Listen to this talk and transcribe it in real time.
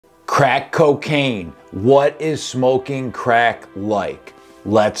Crack cocaine. What is smoking crack like?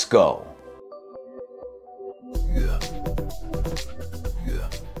 Let's go.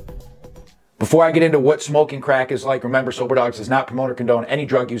 Before I get into what smoking crack is like, remember, Soberdogs does not promote or condone any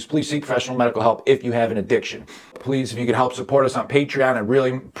drug use. Please seek professional medical help if you have an addiction. Please, if you could help support us on Patreon, I'd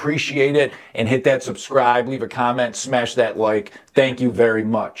really appreciate it. And hit that subscribe, leave a comment, smash that like. Thank you very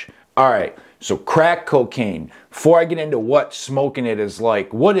much. All right, so crack cocaine. Before I get into what smoking it is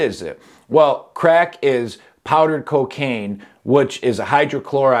like, what is it? Well, crack is powdered cocaine, which is a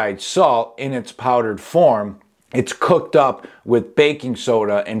hydrochloride salt in its powdered form. It's cooked up with baking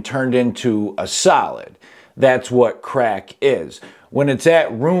soda and turned into a solid. That's what crack is. When it's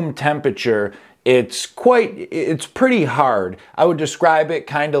at room temperature, it's pretty hard. I would describe it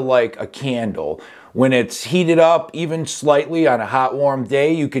kind of like a candle. When it's heated up even slightly on a hot, warm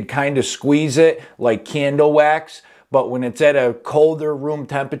day, you could kind of squeeze it like candle wax. But when it's at a colder room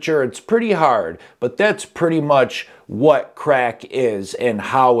temperature, it's pretty hard. But that's pretty much what crack is and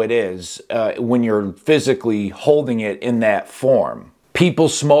how it is when you're physically holding it in that form. People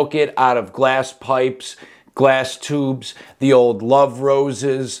smoke it out of glass pipes, glass tubes, the old love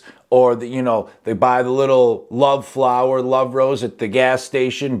roses, or they buy the little love flower, love rose at the gas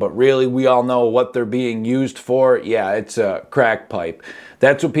station, but really we all know what they're being used for. Yeah, it's a crack pipe.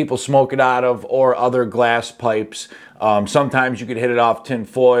 That's what people smoke it out of, or other glass pipes. Sometimes you could hit it off tin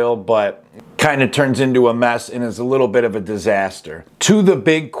foil, but kind of turns into a mess and is a little bit of a disaster. To the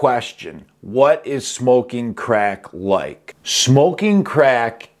big question, what is smoking crack like? Smoking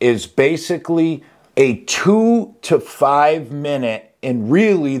crack is basically a 2 to 5 minute, and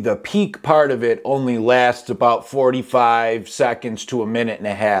really the peak part of it only lasts about 45 seconds to a minute and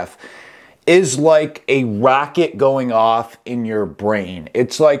a half, is like a rocket going off in your brain.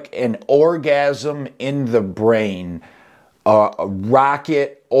 It's like an orgasm in the brain, a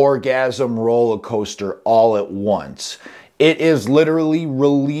rocket orgasm roller coaster all at once. It is literally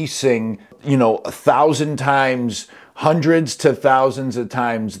releasing, 1,000 times, hundreds to thousands of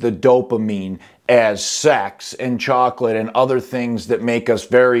times the dopamine as sex and chocolate and other things that make us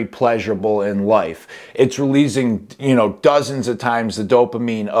very pleasurable in life. It's releasing, dozens of times the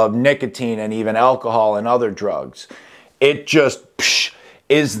dopamine of nicotine and even alcohol and other drugs. It just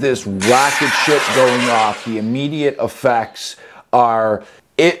is this rocket ship going off. The immediate effects are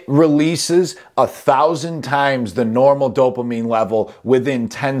it releases 1,000 times the normal dopamine level within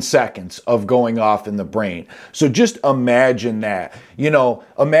 10 seconds of going off in the brain. So just imagine that.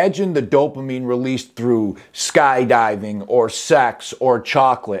 Imagine the dopamine released through skydiving or sex or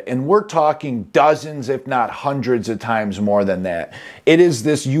chocolate. And we're talking dozens, if not hundreds of times more than that. It is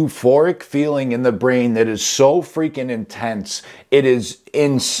this euphoric feeling in the brain that is so freaking intense. It is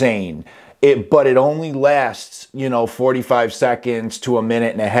insane. But it only lasts, 45 seconds to a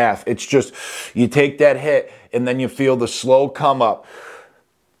minute and a half. It's just, you take that hit and then you feel the slow come up.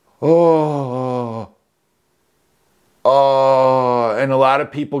 Oh, and a lot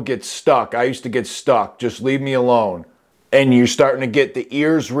of people get stuck. I used to get stuck. Just leave me alone. And you're starting to get the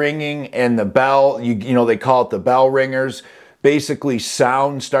ears ringing and the bell, they call it the bell ringers. Basically,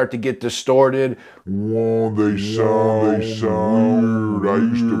 sounds start to get distorted. Whoa, they sound weird. I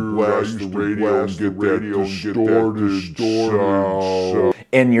used to blast the radio and get that distorted sound.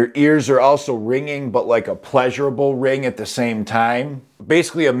 And your ears are also ringing, but like a pleasurable ring at the same time.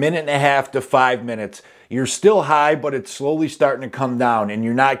 Basically, a minute and a half to 5 minutes. You're still high, but it's slowly starting to come down, and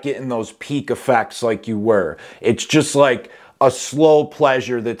you're not getting those peak effects like you were. It's just like a slow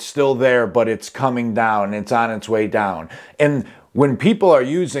pleasure that's still there, but it's coming down. It's on its way down. And when people are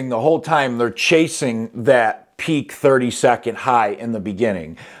using the whole time, they're chasing that peak 30-second high in the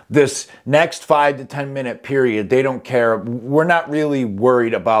beginning. This next 5 to 10 minute period, they don't care. We're not really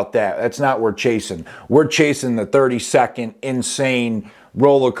worried about that. That's not what we're chasing. We're chasing the 30-second insane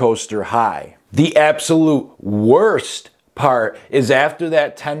roller coaster high. The absolute worst part is after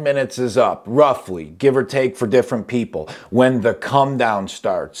that 10 minutes is up, roughly, give or take for different people, when the come down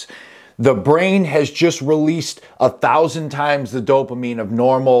starts. The brain has just released 1,000 times the dopamine of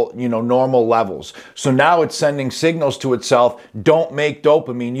normal levels. So now it's sending signals to itself, don't make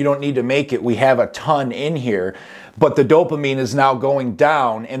dopamine, you don't need to make it, we have a ton in here. But the dopamine is now going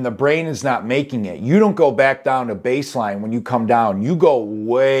down and the brain is not making it. You don't go back down to baseline when you come down. You go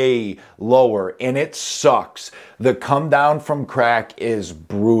way lower and it sucks. The come down from crack is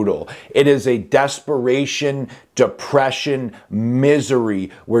brutal. It is a desperation, depression, misery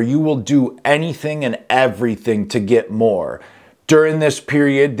where you will do anything and everything to get more. During this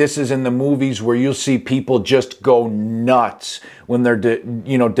period, this is in the movies where you'll see people just go nuts when they're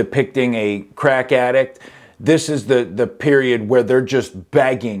depicting a crack addict. this is the period where they're just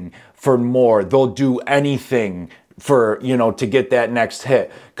begging for more. They'll do anything for, you know, to get that next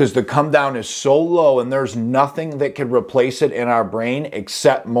hit, because the come down is so low and there's nothing that can replace it in our brain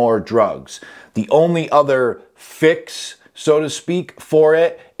except more drugs. The only other fix, so to speak, for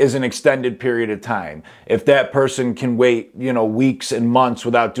it is an extended period of time. If that person can wait, you know, weeks and months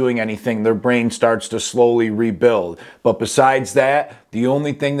without doing anything, their brain starts to slowly rebuild. But besides that, the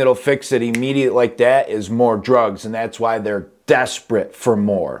only thing that'll fix it immediate like that is more drugs, and that's why they're desperate for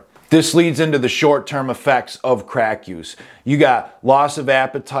more. This leads into the short-term effects of crack use. You got loss of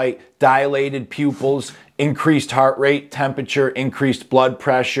appetite, dilated pupils, increased heart rate, temperature, increased blood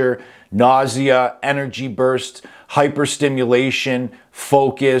pressure, nausea, energy bursts, hyperstimulation,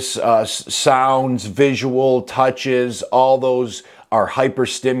 focus, sounds, visual, touches, all those are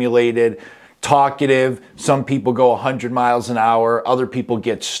hyperstimulated. Talkative, some people go 100 miles an hour, other people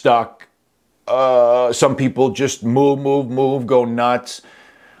get stuck. Some people just move, go nuts.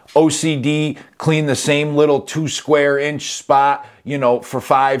 OCD, clean the same little 2 square inch spot, you know, for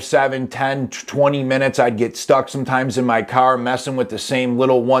 5, 7, 10, 20 minutes. I'd get stuck sometimes in my car messing with the same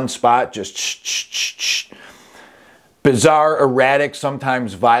little one spot, just shh. Bizarre, erratic,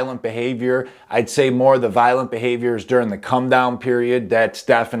 sometimes violent behavior. I'd say more of the violent behaviors during the come down period. That's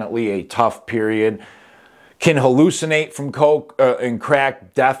definitely a tough period. Can hallucinate from coke and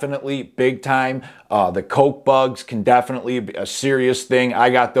crack, definitely, big time. The coke bugs can definitely be a serious thing.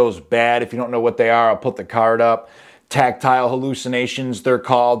 I got those bad. If you don't know what they are, I'll put the card up. Tactile hallucinations, they're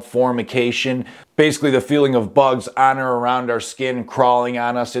called. Formication. Basically the feeling of bugs on or around our skin, crawling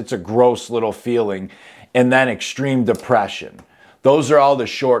on us. It's a gross little feeling. And then extreme depression. Those are all the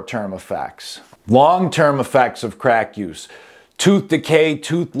short-term effects. Long-term effects of crack use. Tooth decay,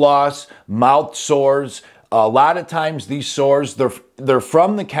 tooth loss, mouth sores. A lot of times these sores, they're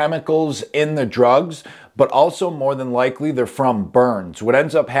from the chemicals in the drugs, but also more than likely they're from burns. What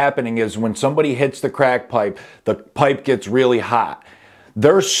ends up happening is when somebody hits the crack pipe, the pipe gets really hot.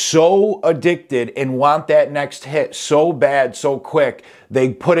 They're so addicted and want that next hit so bad, so quick,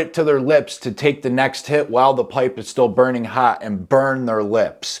 they put it to their lips to take the next hit while the pipe is still burning hot and burn their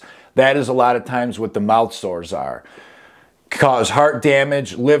lips. That is a lot of times what the mouth sores are. Cause heart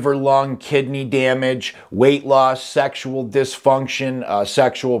damage, liver, lung, kidney damage, weight loss, sexual dysfunction,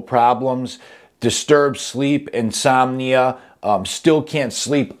 sexual problems, disturbed sleep, insomnia, still can't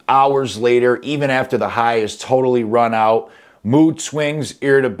sleep hours later, even after the high is totally run out, mood swings,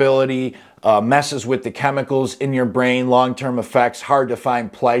 irritability, messes with the chemicals in your brain, long-term effects, hard to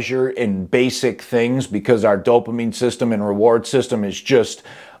find pleasure in basic things because our dopamine system and reward system is just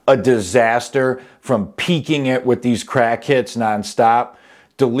a disaster from peaking it with these crack hits nonstop.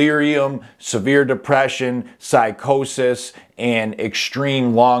 Delirium, severe depression, psychosis, and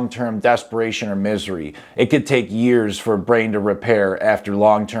extreme long-term desperation or misery. It could take years for a brain to repair after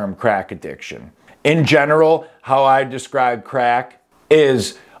long-term crack addiction. In general, how I describe crack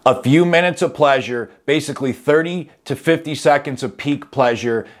is a few minutes of pleasure, basically 30 to 50 seconds of peak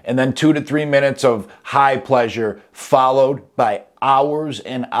pleasure, and then 2 to 3 minutes of high pleasure, followed by hours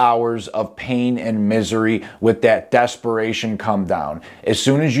and hours of pain and misery with that desperation come down. As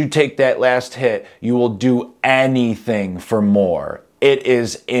soon as you take that last hit, you will do anything for more. It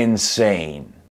is insane.